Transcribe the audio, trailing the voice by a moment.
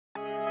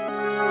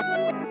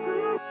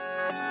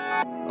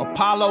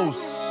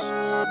Apollos.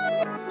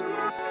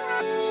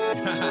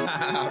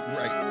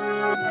 Right.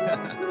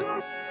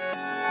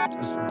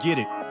 Let's get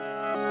it.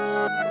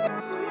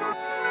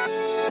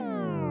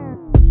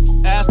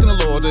 Asking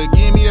the Lord to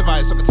give me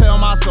advice so I can tell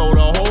my soul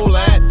to hold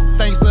that.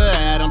 Thanks to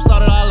Adam,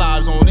 started our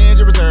lives on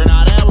injured reserve.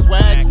 Now that was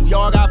whack. We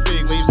all got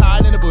fig leaves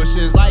hiding in the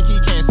bushes like he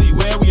can't see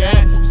where we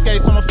at.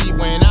 Skates on my feet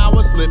when I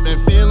was slipping,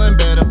 feeling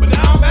better, but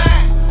now I'm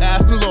back.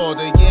 Asking the Lord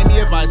to give me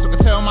advice so I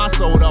can tell my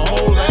soul to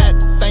hold that.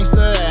 Thanks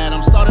to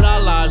Adam, started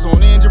our lives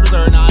on injured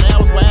reserve. Now that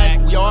was whack.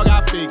 We all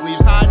got fig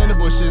leaves hiding in the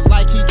bushes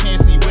like he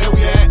can't see where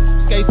we at.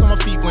 Skates on my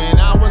feet when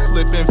I was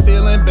slipping,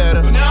 feeling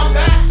better, but now I'm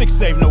back. Sticks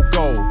save no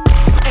goal.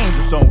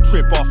 Angels don't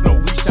trip off no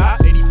weak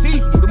shots.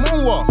 ADTs do the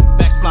moonwalk,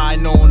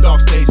 backsliding on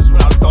dark stages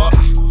without a thought.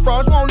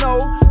 Frauds won't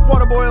know,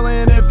 water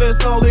boiling if it's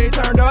slowly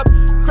turned up.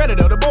 Credit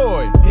of the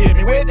boy, hit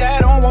me with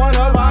that on one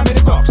of our many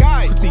talks.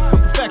 Critique for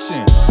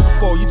perfection,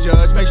 before you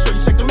judge, make sure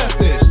you check the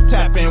message.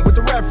 Tap in with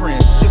the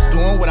reverend, just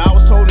doing what I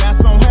was told, and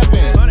that's on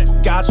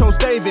heaven. God chose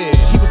David,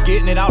 he was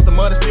getting it out the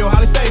mud and still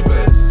highly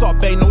favored.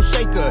 Salt Bay, no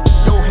shaker,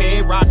 your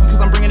head rocking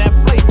cause I'm bringing that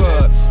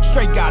flavor.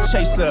 Straight God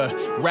chaser,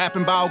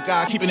 rapping about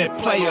God, keeping it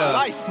player.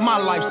 My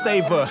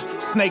lifesaver,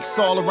 snakes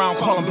all around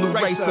calling blue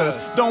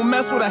racers. Don't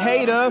mess with a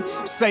hater,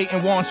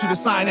 Satan wants you to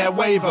sign that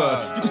waiver.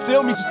 You can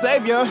still meet your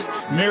savior,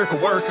 miracle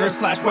worker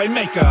 / way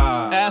maker.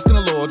 Asking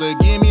the Lord to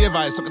give me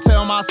advice so I can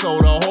tell my soul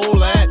to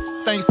hold that.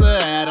 Thanks to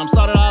Adam,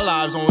 started our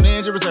lives on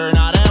injured reserve.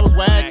 Now that was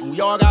whack.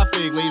 We all got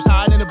fig leaves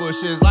hiding in the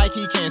bushes like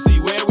he can't see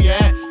where we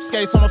at.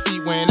 Skates on my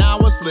feet when I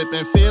was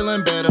slipping,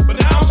 feeling better, but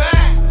now I'm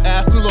back.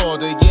 Asking the Lord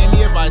to give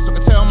me advice so I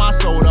can tell my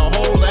soul to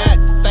hold that.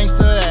 Thanks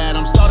to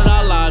Adam, started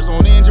our lives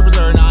on injured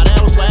reserve. Now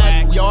that was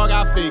whack. We all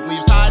got fig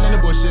leaves hiding in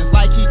the bushes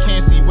like he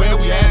can't see where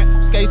we at.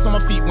 Skates on my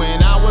feet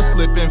when I was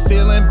slipping,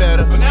 feeling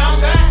better, but now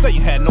I'm back.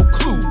 Satan had no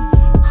clue.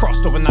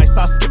 Crossed over nights,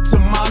 I skipped to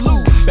my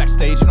loop.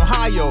 Backstage in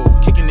Ohio,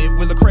 kicking it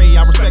with Lecrae,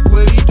 I respect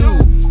what he do.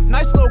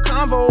 Nice little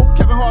convo,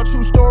 Kevin Hart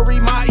true story,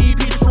 my EP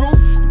the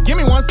truth. Give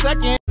me 1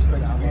 second.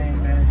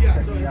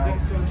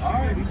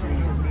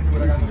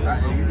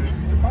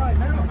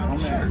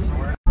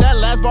 That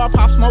last bar,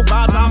 pop smoke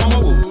vibes, I'm on my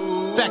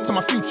move. Back to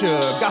my future,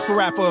 gospel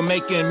rapper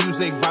making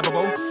music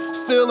vibeable.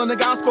 Still in the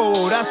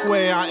gospel, that's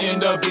where I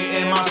end up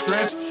getting my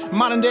strength.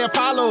 Modern day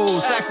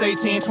Apollos, Acts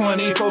 18,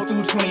 24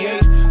 through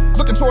 28.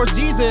 Looking towards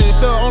Jesus,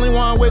 the only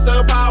one with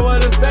the power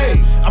to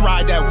save. I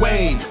ride that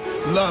wave,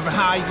 loving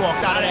how he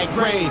walked out of that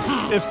grave.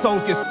 If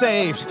souls get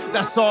saved,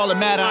 that's all that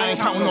matter. I ain't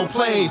counting no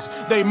plays.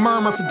 They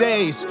murmur for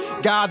days.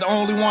 God the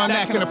only one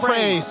that can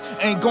appraise.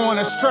 Ain't going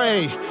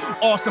astray.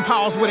 Austin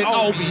Powers with it,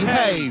 oh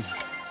behave.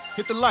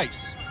 Hit the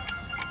lights.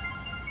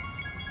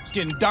 It's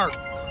getting dark.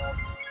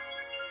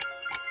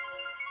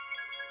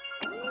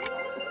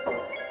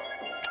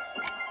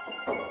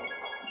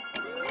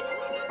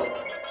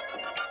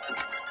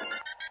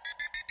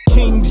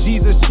 King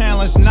Jesus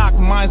challenge, knock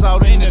minds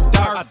out in the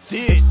dark. I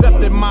did.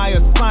 Accepted my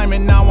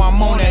assignment, now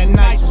I'm on that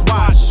night's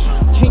watch.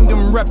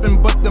 Kingdom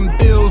reppin', but them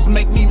bills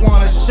make me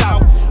wanna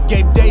shout.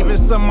 Gabe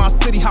Davis of my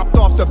city hopped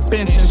off the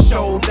bench and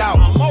showed out.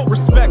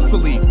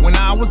 Respectfully, when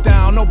I was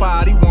down,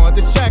 nobody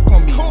wanted to check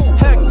on me.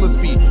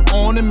 Heckless beat,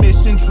 on a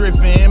mission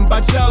driven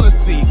by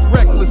jealousy.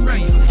 Reckless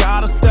beef,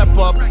 gotta step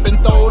up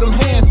and throw them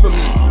hands for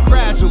me.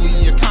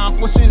 Gradually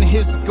accomplishing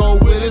his goal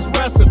with his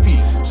recipe.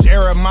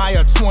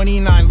 Jeremiah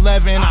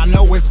 29:11, I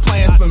know his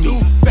plans for me.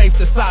 Faith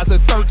the size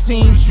of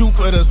 13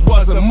 Jupiters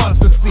was a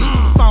mustard seed.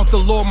 Found the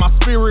Lord, my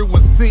spirit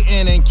was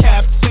sitting in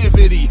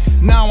captivity.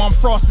 Now I'm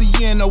Frosty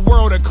in a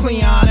world of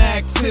Cleon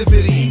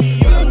activity.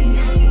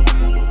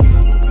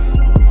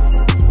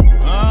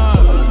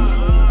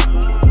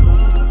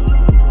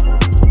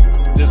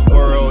 This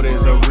world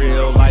is a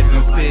real life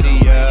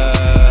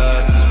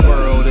insidious. This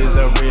world is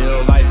a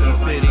real life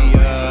insidious.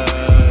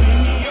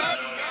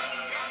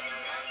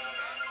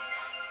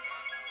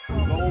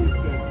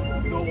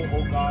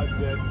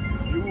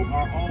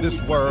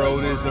 This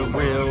world is a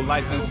real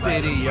life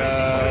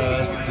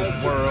insidious. This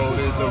world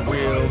is a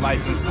real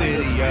life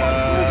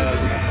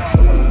insidious.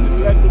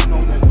 Let them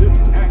know that this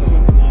act of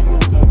evil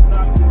does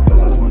not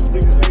control or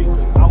dictate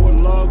our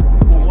love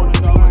for one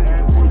another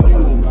and for you,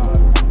 oh God.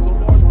 So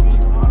Lord, we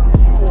honor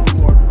you, oh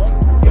Lord.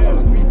 Once again,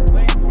 we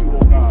thank you,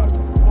 oh God.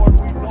 Lord,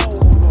 we know,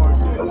 oh Lord,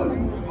 that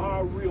you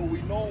are real.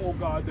 We know, oh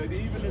God, that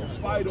even in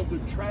spite of the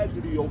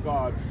tragedy, oh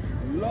God,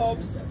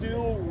 love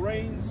still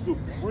reigns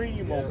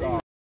supreme, oh God.